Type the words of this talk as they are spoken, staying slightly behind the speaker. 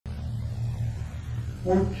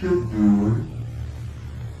What you doing?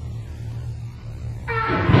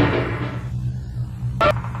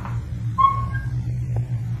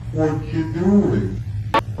 What you doing?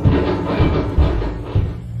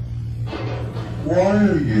 Why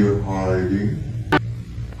are you hiding?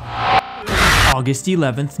 August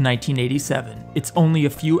 11th, 1987. It's only a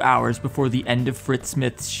few hours before the end of Fritz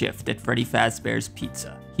Smith's shift at Freddy Fazbear's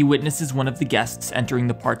Pizza. He witnesses one of the guests entering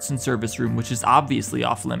the parts and service room, which is obviously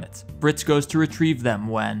off limits. Fritz goes to retrieve them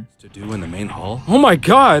when... To do in the main hall? Oh my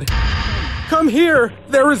god! Come here!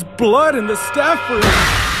 There is blood in the staff room!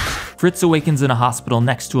 Fritz awakens in a hospital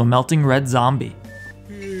next to a melting red zombie.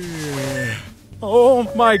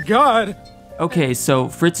 Oh my god! Okay, so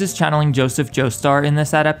Fritz is channeling Joseph Joestar in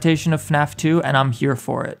this adaptation of FNAF 2, and I'm here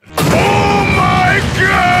for it. Oh my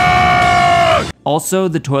god! Also,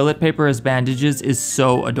 the toilet paper as bandages is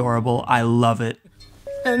so adorable. I love it.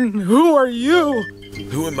 And who are you?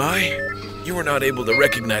 Who am I? You are not able to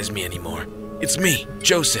recognize me anymore. It's me,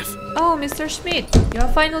 Joseph. Oh, Mr. Schmidt, you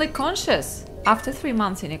are finally conscious after 3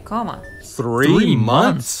 months in a coma. 3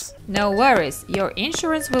 months? No worries, your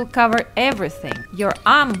insurance will cover everything. Your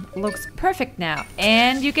arm looks perfect now,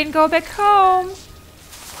 and you can go back home.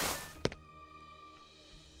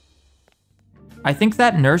 I think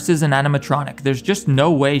that nurse is an animatronic. There's just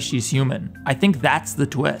no way she's human. I think that's the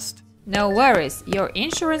twist. No worries, your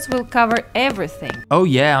insurance will cover everything. Oh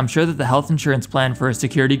yeah, I'm sure that the health insurance plan for a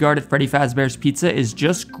security guard at Freddy Fazbear's Pizza is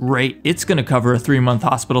just great. It's gonna cover a 3-month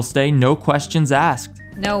hospital stay, no questions asked.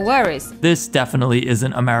 No worries. This definitely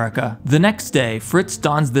isn't America. The next day, Fritz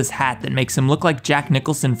dons this hat that makes him look like Jack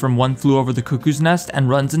Nicholson from One Flew Over the Cuckoo's Nest and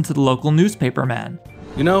runs into the local newspaper man.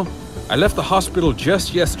 You know, I left the hospital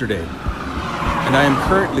just yesterday, and I am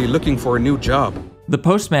currently looking for a new job. The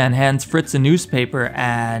postman hands Fritz a newspaper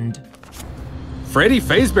and... Freddy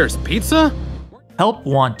Fazbear's Pizza? Help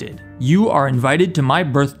wanted. You are invited to my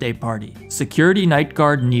birthday party. Security night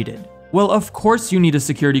guard needed. Well, of course you need a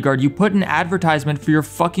security guard. You put an advertisement for your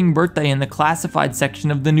fucking birthday in the classified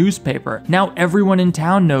section of the newspaper. Now everyone in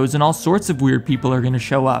town knows and all sorts of weird people are gonna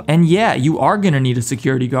show up. And yeah, you are gonna need a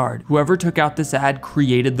security guard. Whoever took out this ad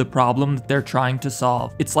created the problem that they're trying to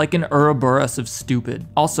solve. It's like an Ouroboros of stupid.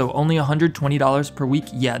 Also, only $120 per week?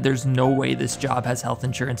 Yeah, there's no way this job has health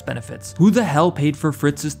insurance benefits. Who the hell paid for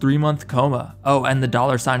Fritz's 3-month coma? Oh, and the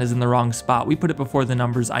dollar sign is in the wrong spot. We put it before the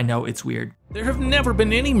numbers. I know, it's weird. There have never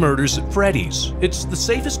been any murders at Freddy's. It's the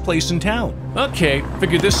safest place in town. Okay,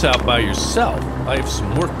 figure this out by yourself. I have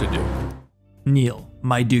some work to do. Neil,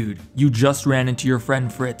 my dude, you just ran into your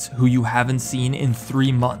friend Fritz, who you haven't seen in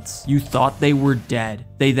 3 months. You thought they were dead.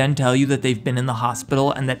 They then tell you that they've been in the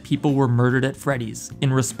hospital and that people were murdered at Freddy's.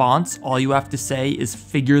 In response, all you have to say is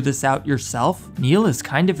figure this out yourself? Neil is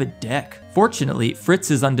kind of a dick. Fortunately,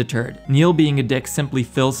 Fritz is undeterred. Neil being a dick simply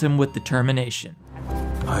fills him with determination.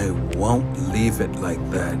 I won't leave it like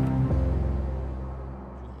that.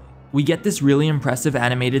 We get this really impressive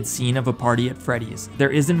animated scene of a party at Freddy's.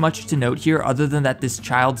 There isn't much to note here other than that this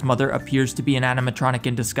child's mother appears to be an animatronic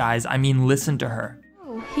in disguise. I mean, listen to her.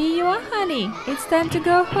 Oh, here you are, honey. It's time to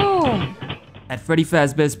go home. At Freddy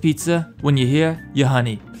Fazbear's Pizza, when you hear, your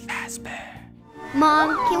honey, Fazbear.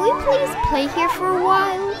 Mom, can we please play here for a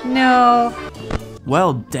while? No.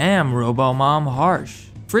 Well, damn, Robo-Mom, harsh.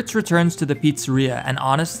 Fritz returns to the pizzeria, and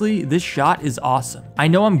honestly, this shot is awesome. I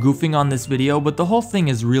know I'm goofing on this video, but the whole thing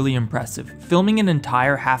is really impressive. Filming an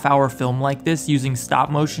entire half-hour film like this using stop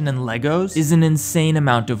motion and Legos is an insane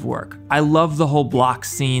amount of work. I love the whole block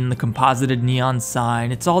scene, the composited neon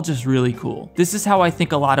sign, it's all just really cool. This is how I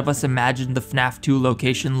think a lot of us imagined the FNAF 2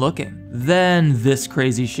 location looking. Then this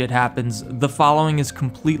crazy shit happens. The following is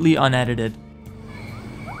completely unedited.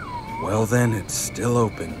 Well then, it's still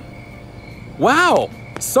open. Wow!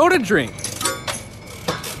 Soda drink!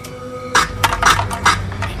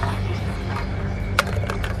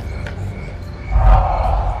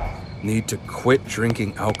 Need to quit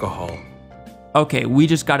drinking alcohol. Okay, we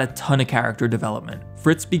just got a ton of character development.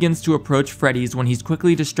 Fritz begins to approach Freddy's when he's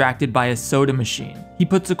quickly distracted by a soda machine. He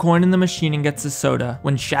puts a coin in the machine and gets a soda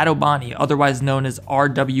when Shadow Bonnie, otherwise known as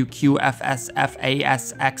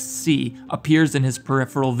RWQFSFASXC, appears in his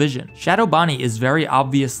peripheral vision. Shadow Bonnie is very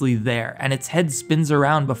obviously there, and its head spins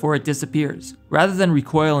around before it disappears. Rather than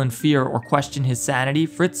recoil in fear or question his sanity,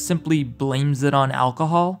 Fritz simply blames it on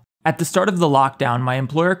alcohol. At the start of the lockdown, my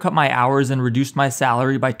employer cut my hours and reduced my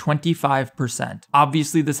salary by 25%.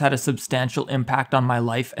 Obviously, this had a substantial impact on my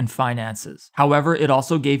life and finances. However, it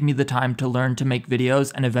also gave me the time to learn to make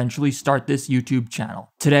videos and eventually start this YouTube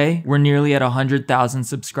channel. Today, we're nearly at 100,000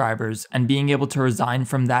 subscribers, and being able to resign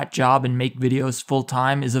from that job and make videos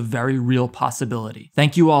full-time is a very real possibility.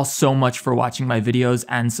 Thank you all so much for watching my videos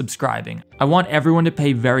and subscribing. I want everyone to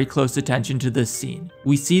pay very close attention to this scene.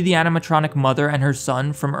 We see the animatronic mother and her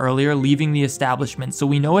son from earlier leaving the establishment, so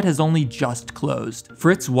we know it has only just closed.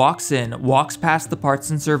 Fritz walks in, walks past the parts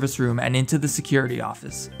and service room and into the security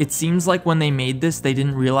office. It seems like when they made this, they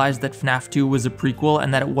didn't realize that FNAF 2 was a prequel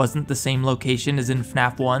and that it wasn't the same location as in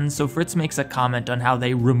FNAF 1, so Fritz makes a comment on how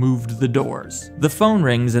they removed the doors. The phone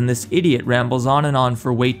rings and this idiot rambles on and on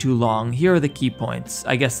for way too long. Here are the key points.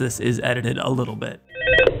 I guess this is edited a little bit.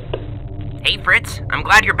 Hey Fritz, I'm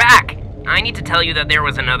glad you're back. I need to tell you that there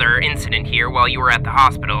was another incident here while you were at the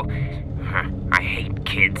hospital. I hate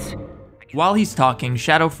kids. While he's talking,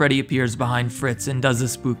 Shadow Freddy appears behind Fritz and does a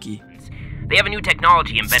spooky. They have a new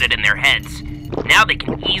technology embedded in their heads. Now they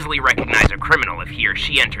can easily recognize a criminal if he or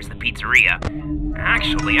she enters the pizzeria.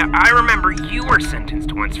 Actually, I remember you were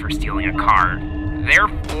sentenced once for stealing a car.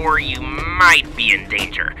 Therefore, you might be in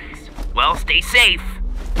danger. Well, stay safe.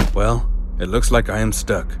 Well, it looks like I am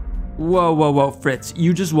stuck. Whoa, Fritz,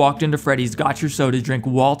 you just walked into Freddy's, got your soda drink,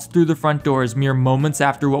 waltzed through the front doors mere moments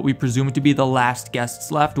after what we presume to be the last guests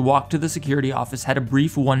left, walked to the security office, had a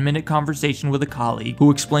brief 1-minute conversation with a colleague who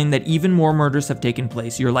explained that even more murders have taken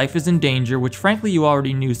place, your life is in danger, which frankly you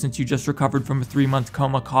already knew since you just recovered from a 3-month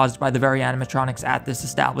coma caused by the very animatronics at this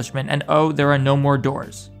establishment, and oh, there are no more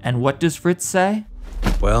doors. And what does Fritz say?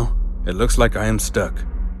 Well, it looks like I am stuck.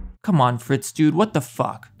 Come on, Fritz, dude, what the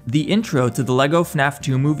fuck? The intro to the LEGO FNAF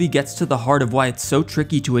 2 movie gets to the heart of why it's so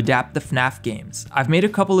tricky to adapt the FNAF games. I've made a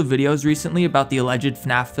couple of videos recently about the alleged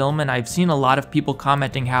FNAF film, and I've seen a lot of people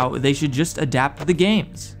commenting how they should just adapt the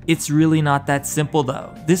games. It's really not that simple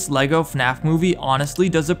though. This LEGO FNAF movie honestly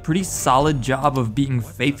does a pretty solid job of being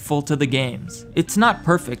faithful to the games. It's not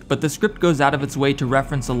perfect, but the script goes out of its way to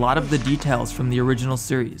reference a lot of the details from the original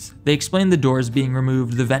series. They explain the doors being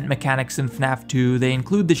removed, the vent mechanics in FNAF 2, they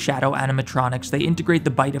include the shadow animatronics, they integrate the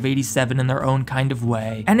bite of 87 in their own kind of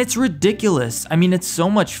way. And it's ridiculous. I mean, it's so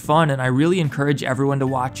much fun, and I really encourage everyone to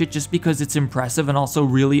watch it just because it's impressive and also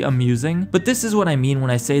really amusing. But this is what I mean when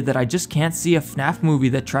I say that I just can't see a FNAF movie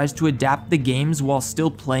that tries to adapt the games while still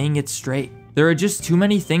playing it straight. There are just too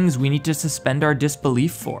many things we need to suspend our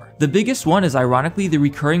disbelief for. The biggest one is ironically the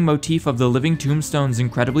recurring motif of the Living Tombstone's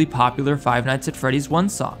incredibly popular Five Nights at Freddy's 1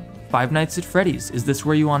 song. Five Nights at Freddy's, is this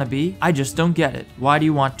where you want to be? I just don't get it. Why do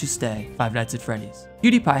you want to stay? Five Nights at Freddy's.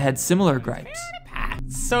 PewDiePie had similar gripes.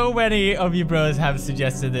 So many of you bros have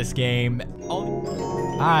suggested this game.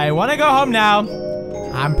 I want to go home now.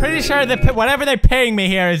 I'm pretty sure that whatever they're paying me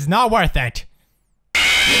here is not worth it.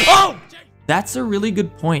 Oh! That's a really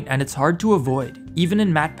good point, and it's hard to avoid. Even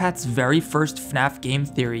in MatPat's very first FNAF game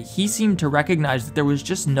theory, he seemed to recognize that there was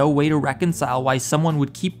just no way to reconcile why someone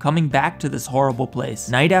would keep coming back to this horrible place,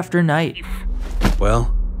 night after night.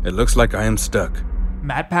 Well, it looks like I am stuck.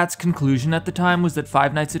 MatPat's conclusion at the time was that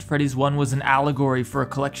Five Nights at Freddy's 1 was an allegory for a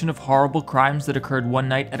collection of horrible crimes that occurred one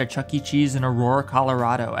night at a Chuck E. Cheese in Aurora,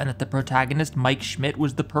 Colorado, and that the protagonist Mike Schmidt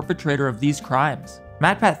was the perpetrator of these crimes.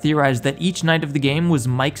 MatPat theorized that each night of the game was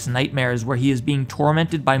Mike's nightmares, where he is being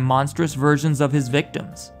tormented by monstrous versions of his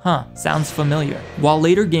victims. Huh, sounds familiar. While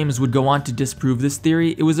later games would go on to disprove this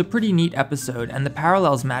theory, it was a pretty neat episode, and the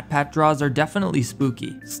parallels MatPat draws are definitely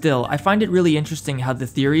spooky. Still, I find it really interesting how the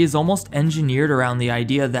theory is almost engineered around the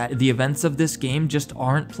idea that the events of this game just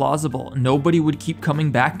aren't plausible. Nobody would keep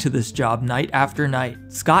coming back to this job night after night.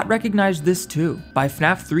 Scott recognized this too. By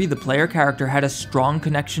FNAF 3, the player character had a strong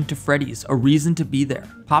connection to Freddy's, a reason to be there.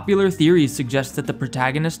 Popular theories suggest that the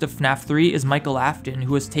protagonist of FNAF 3 is Michael Afton,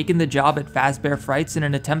 who has taken the job at Fazbear Frights in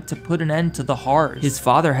an attempt to put an end to the horrors his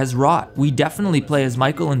father has wrought. We definitely play as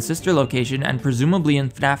Michael in Sister Location and presumably in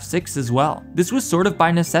FNAF 6 as well. This was sort of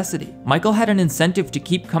by necessity. Michael had an incentive to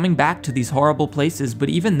keep coming back to these horrible places, but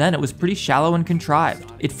even then it was pretty shallow and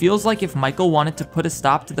contrived. It feels like if Michael wanted to put a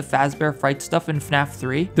stop to the Fazbear Fright stuff in FNAF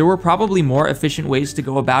 3, there were probably more efficient ways to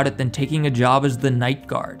go about it than taking a job as the night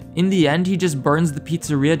guard. In the end, he just burns the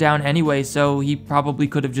pizzeria down anyway, so he probably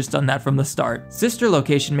could have just done that from the start. Sister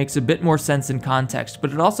Location makes a bit more sense in context,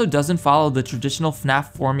 but it also doesn't follow the traditional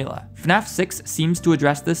FNAF formula. FNAF 6 seems to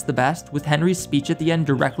address this the best, with Henry's speech at the end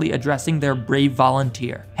directly addressing their brave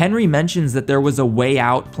volunteer. Henry mentions that there was a way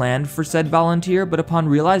out planned for said volunteer, but upon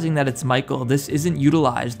realizing that it's Michael, this isn't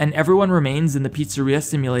utilized, and everyone remains in the pizzeria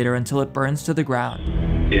simulator until it burns to the ground.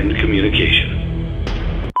 End communication.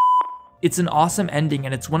 It's an awesome ending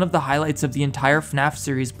and it's one of the highlights of the entire FNAF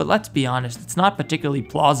series, but let's be honest, it's not particularly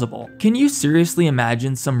plausible. Can you seriously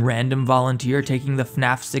imagine some random volunteer taking the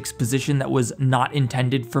FNAF 6 position that was not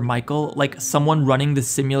intended for Michael? Like someone running the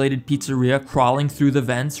simulated pizzeria, crawling through the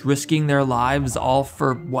vents, risking their lives all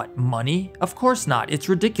for, what, money? Of course not, it's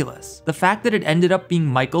ridiculous. The fact that it ended up being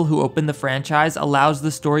Michael who opened the franchise allows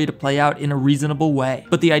the story to play out in a reasonable way.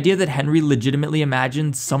 But the idea that Henry legitimately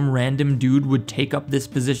imagined some random dude would take up this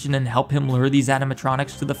position and help him lure these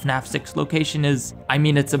animatronics to the FNAF 6 location is, I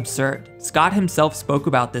mean, it's absurd. Scott himself spoke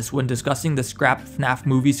about this when discussing the scrapped FNAF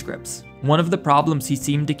movie scripts. One of the problems he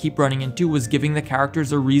seemed to keep running into was giving the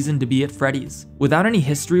characters a reason to be at Freddy's. Without any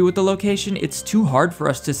history with the location, it's too hard for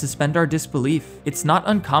us to suspend our disbelief. It's not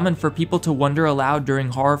uncommon for people to wonder aloud during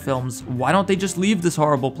horror films, why don't they just leave this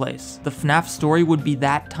horrible place? The FNAF story would be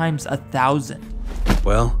that times 1,000.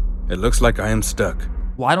 Well, it looks like I am stuck.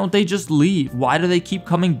 Why don't they just leave? Why do they keep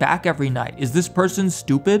coming back every night? Is this person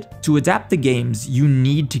stupid? To adapt the games, you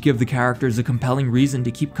need to give the characters a compelling reason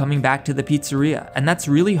to keep coming back to the pizzeria, and that's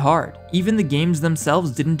really hard. Even the games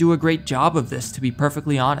themselves didn't do a great job of this, to be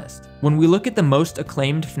perfectly honest. When we look at the most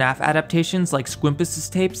acclaimed FNAF adaptations like Squimpus's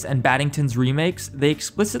tapes and Battington's remakes, they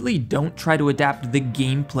explicitly don't try to adapt the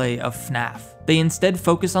gameplay of FNAF. They instead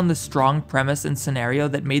focus on the strong premise and scenario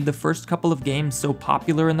that made the first couple of games so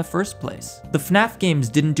popular in the first place. The FNAF games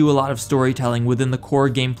didn't do a lot of storytelling within the core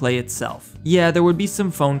gameplay itself. Yeah, there would be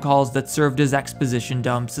some phone calls that served as exposition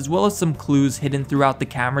dumps, as well as some clues hidden throughout the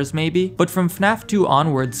cameras maybe, but from FNAF 2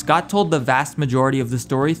 onwards, Scott told the vast majority of the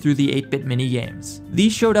story through the 8-bit minigames.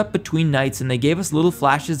 These showed up between nights and they gave us little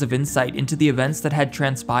flashes of insight into the events that had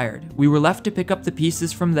transpired. We were left to pick up the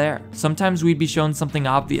pieces from there. Sometimes we'd be shown something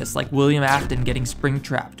obvious like William Afton getting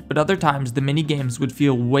spring-trapped, but other times the minigames would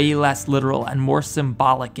feel way less literal and more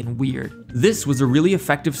symbolic and weird. This was a really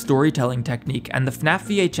effective storytelling technique, and the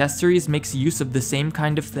FNAF VHS series makes use of the same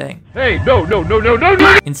kind of thing. Hey, no!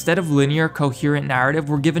 Instead of linear, coherent narrative,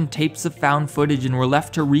 we're given tapes of found footage and we're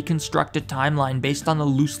left to reconstruct a timeline based on the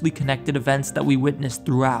loosely connected events that we witnessed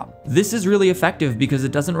throughout. This is really effective because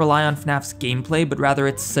it doesn't rely on FNAF's gameplay, but rather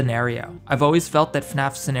its scenario. I've always felt that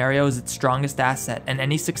FNAF's scenario is its strongest asset, and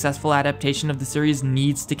any successful adaptation of the series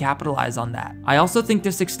needs to capitalize on that. I also think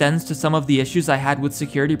this extends to some of the issues I had with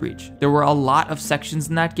Security Breach. There were a lot of sections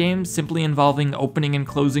in that game simply involving opening and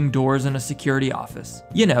closing doors in a security office.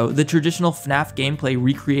 You know, the traditional FNAF gameplay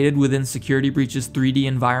recreated within Security Breach's 3D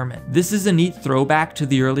environment. This is a neat throwback to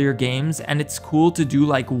the earlier games, and it's cool to do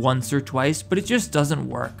like once or twice, but it just doesn't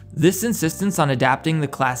work. This insistence on adapting the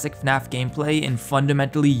classic FNAF gameplay in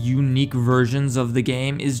fundamentally unique versions of the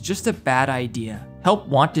game is just a bad idea. Help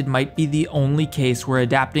Wanted might be the only case where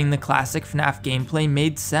adapting the classic FNAF gameplay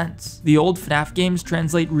made sense. The old FNAF games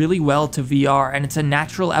translate really well to VR, and it's a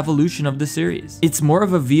natural evolution of the series. It's more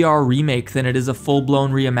of a VR remake than it is a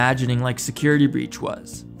full-blown reimagining like Security Breach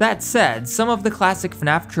was. That said, some of the classic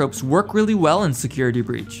FNAF tropes work really well in Security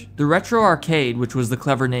Breach. The Retro Arcade, which was the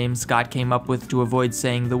clever name Scott came up with to avoid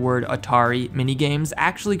saying the word Atari, minigames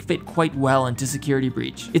actually fit quite well into Security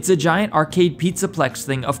Breach. It's a giant arcade pizzaplex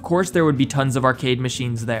thing, of course there would be tons of arcade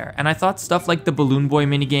machines there, and I thought stuff like the Balloon Boy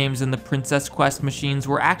minigames and the Princess Quest machines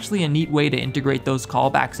were actually a neat way to integrate those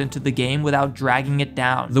callbacks into the game without dragging it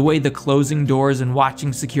down, the way the closing doors and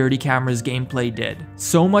watching security cameras gameplay did.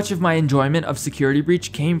 So much of my enjoyment of Security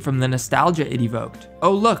Breach came from the nostalgia it evoked.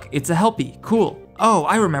 Oh look, it's a Helpy, cool. Oh,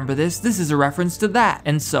 I remember this is a reference to that,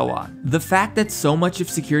 and so on. The fact that so much of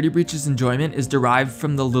Security Breach's enjoyment is derived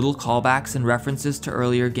from the little callbacks and references to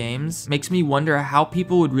earlier games makes me wonder how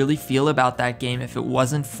people would really feel about that game if it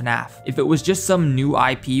wasn't FNAF, if it was just some new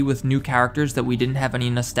IP with new characters that we didn't have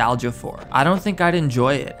any nostalgia for. I don't think I'd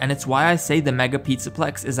enjoy it, and it's why I say the Mega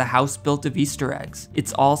Pizzaplex is a house built of Easter eggs.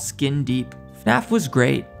 It's all skin deep. FNAF was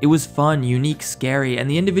great. It was fun, unique, scary, and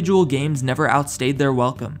the individual games never outstayed their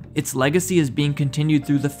welcome. Its legacy is being continued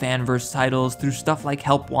through the fanverse titles, through stuff like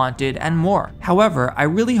Help Wanted, and more. However, I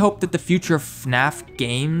really hope that the future FNAF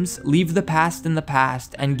games leave the past in the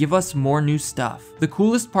past and give us more new stuff. The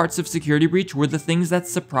coolest parts of Security Breach were the things that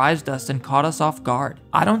surprised us and caught us off guard.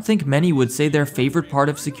 I don't think many would say their favorite part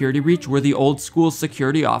of Security Breach were the old school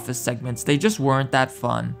security office segments. They just weren't that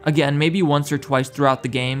fun. Again, maybe once or twice throughout the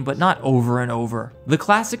game, but not over and over. The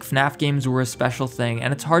classic FNAF games were a special thing,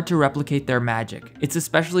 and it's hard to replicate their magic. It's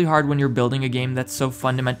especially especially hard when you're building a game that's so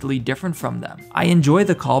fundamentally different from them. I enjoy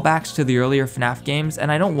the callbacks to the earlier FNAF games,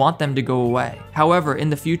 and I don't want them to go away. However, in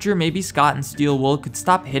the future, maybe Scott and Steel Wool could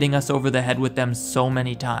stop hitting us over the head with them so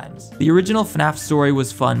many times. The original FNAF story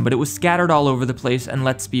was fun, but it was scattered all over the place, and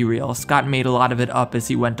let's be real, Scott made a lot of it up as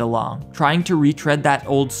he went along. Trying to retread that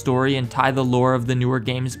old story and tie the lore of the newer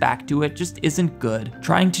games back to it just isn't good.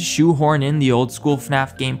 Trying to shoehorn in the old school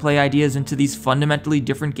FNAF gameplay ideas into these fundamentally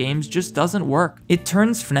different games just doesn't work. It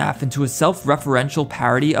turns FNAF into a self-referential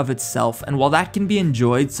parody of itself, and while that can be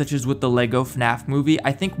enjoyed, such as with the Lego FNAF movie,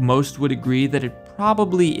 I think most would agree that it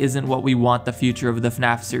probably isn't what we want the future of the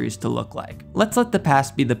FNAF series to look like. Let's let the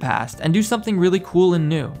past be the past and do something really cool and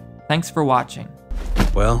new. Thanks for watching.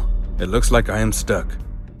 Well, it looks like I am stuck.